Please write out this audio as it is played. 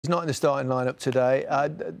He's not in the starting lineup today.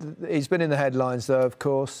 He's been in the headlines, though, of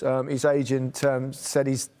course. His agent said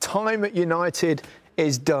his time at United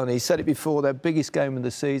is done. He said it before their biggest game of the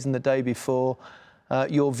season, the day before.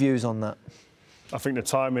 Your views on that? I think the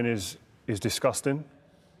timing is disgusting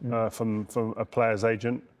from a player's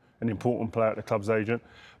agent, an important player at the club's agent.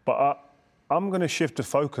 But I'm going to shift the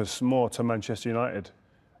focus more to Manchester United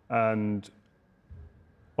and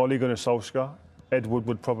Ole Gunnar Solskjaer, Ed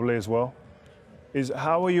Woodward probably as well. Is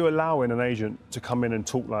how are you allowing an agent to come in and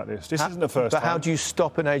talk like this? This isn't the first time. But how do you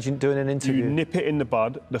stop an agent doing an interview? You nip it in the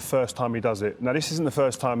bud the first time he does it. Now, this isn't the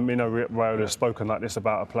first time Mino Raiola has spoken like this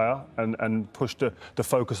about a player and pushed the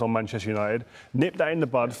focus on Manchester United. Nip that in the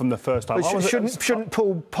bud from the first time. Shouldn't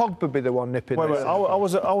Paul Pogba be the one nipping this? I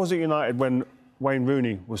was at United when Wayne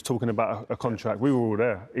Rooney was talking about a contract. We were all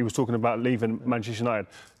there. He was talking about leaving Manchester United.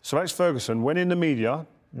 So Alex Ferguson went in the media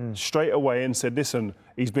straight away and said, listen,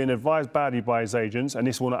 he's been advised badly by his agents and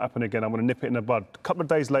this will not happen again. I'm going to nip it in the bud. A couple of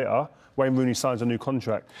days later, Wayne Rooney signs a new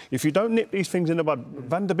contract. If you don't nip these things in the bud,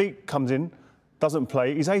 Van der Beek comes in, doesn't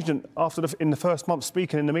play. His agent, in the first month,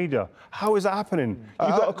 speaking in the media. How is that happening?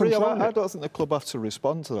 You've got to control it. I don't think the club has to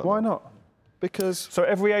respond to that. Why not? Because... So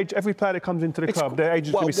every player that comes into the club, their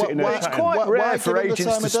agent's going to be sitting there chatting. It's quite rare for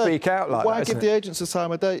agents to speak out like that, Why give the agents the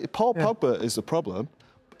time of day? Paul Pogba is the problem.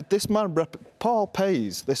 This man, Paul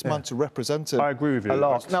pays this man to represent him. I agree with you. A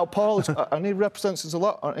lot. Now, Paul, and he represents us a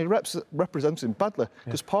lot, and he represents him badly,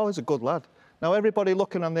 because Paul is a good lad. Now, everybody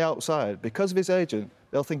looking on the outside, because of his agent,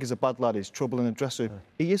 they'll think he's a bad lad, he's trouble in the dressing room.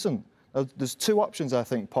 He isn't. There's two options, I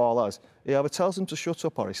think, Paul has. He either tells him to shut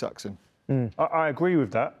up or he sacks him. I agree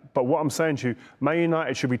with that, but what I'm saying to you, Man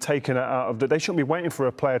United should be taking it out of they shouldn't be waiting for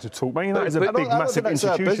a player to talk. Man United is a big, massive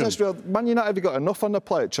institution. Man United have got enough on the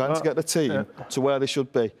plate trying to get the team to where they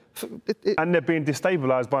should be. And they're being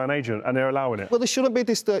destabilised by an agent, and they're allowing it. Well, they shouldn't be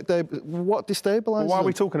what destabilising? Well, why are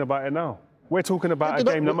we talking about it now? We're talking about a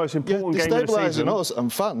game, the most important game of the season. Destabilising us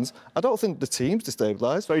and fans. I don't think the team's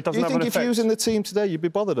destabilised. So it doesn't have an effect. You think if you was in the team today, you'd be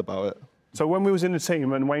bothered about it? So when we was in the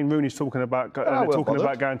team and Wayne Rooney's talking about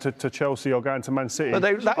going to Chelsea or going to Man City, but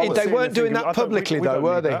they weren't doing that publicly, though,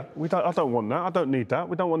 were they? I don't want that. I don't need that.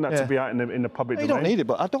 We don't want that to be out in the public domain. You don't need it,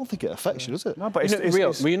 but I don't think it affects you, does it? No, but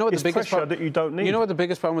it's pressure that you don't need. You know what the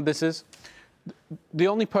biggest problem with this is? The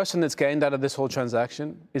only person that's gained out of this whole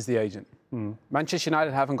transaction is the agent. Manchester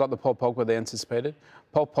United haven't got the Paul Pogba they anticipated.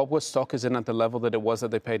 Paul Pogba's stock isn't at the level that it was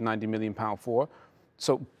that they paid £90 million for.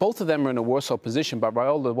 So both of them are in a worse off position. But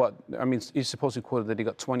Raiola, what? I mean, he's supposedly quoted that he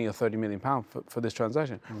got £20 or £30 million for this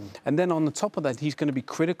transaction. And then on the top of that, he's going to be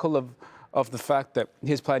critical of the fact that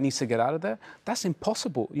his player needs to get out of there. That's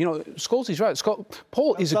impossible. You know, Scholes is right.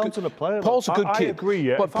 Paul is a good player. Paul's a good kid. I agree,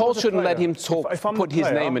 yeah. But Paul shouldn't let him talk, put his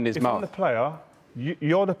name in his mouth. If I'm the player,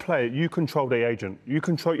 you're the player. You control the agent. You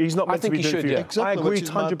control. He's not meant to be doing it for you. Exactly, I agree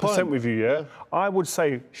 100% with you. Yeah? I would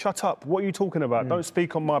say, shut up. What are you talking about? Don't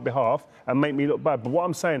speak on my behalf and make me look bad. But what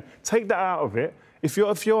I'm saying, take that out of it. If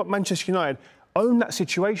you're at Manchester United, own that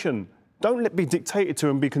situation. Don't be dictated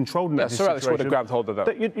to and be controlled in that situation. Sir Alex would have grabbed hold of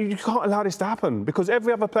that. You can't allow this to happen because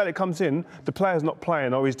every other player that comes in, the player's not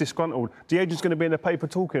playing or he's disgruntled. The agent's going to be in the paper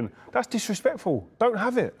talking. That's disrespectful. Don't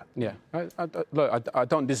have it. Yeah, look, I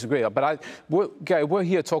don't disagree. But Gary, we're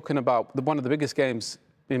here talking about one of the biggest games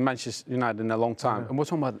in Manchester United in a long time, and we're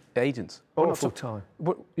talking about agents. Awful time.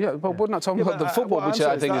 But we're not talking about the football, which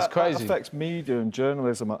I think is crazy. That affects media and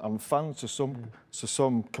journalism and fans to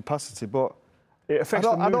some capacity, but. It affects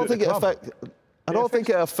the mood I don't think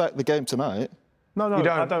it affects the game tonight. No, you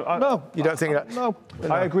don't. You don't think that? No.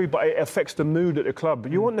 I agree, but it affects the mood at the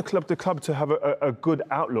club. You want the club to have a good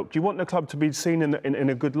outlook. You want the club to be seen in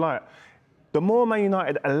a good light. The more Man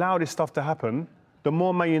United allow this stuff to happen, the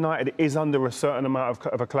more Man United is under a certain amount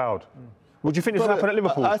of a cloud. Would you think this happened at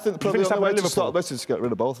Liverpool? I think probably the only way to stop this is to get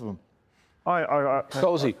rid of both of them.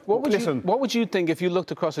 Scholesy, what would you think if you looked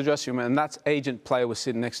across the dressing room and that agent player was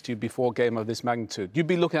sitting next to you before a game of this magnitude? You'd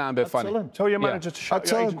be looking at him a bit funny. Tell your manager to shut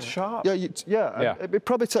your agent to shut up. Yeah. It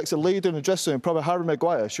probably takes a leader in the dressing room. Probably Harry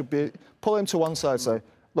Maguire should pull him to one side, say,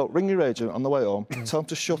 look, ring your agent on the way home, tell him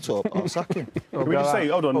to shut up or sack him. Can we just say,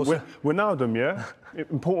 hold on, Wijnaldum, yeah,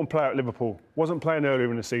 important player at Liverpool, wasn't playing earlier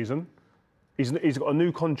in the season. He's got a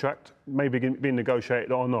new contract, maybe being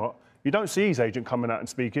negotiated or not. You don't see his agent coming out and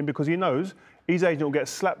speaking because he knows his agent will get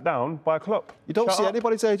slapped down by a Klopp. You don't see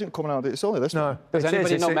anybody's agent coming out. It's only this one. Does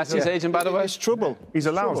anybody know Messi's agent, by the way? It's trouble. He's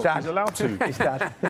allowed to. His dad.